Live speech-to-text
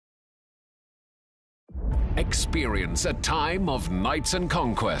Experience a time of knights and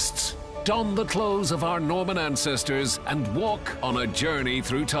conquests. Don the clothes of our Norman ancestors and walk on a journey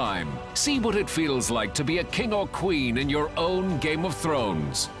through time. See what it feels like to be a king or queen in your own Game of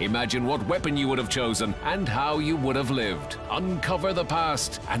Thrones. Imagine what weapon you would have chosen and how you would have lived. Uncover the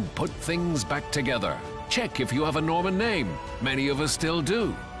past and put things back together. Check if you have a Norman name. Many of us still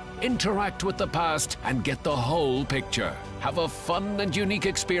do. Interact with the past and get the whole picture. Have a fun and unique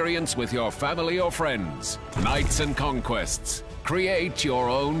experience with your family or friends. Knights and Conquests. Create your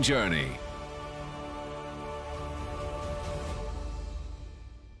own journey.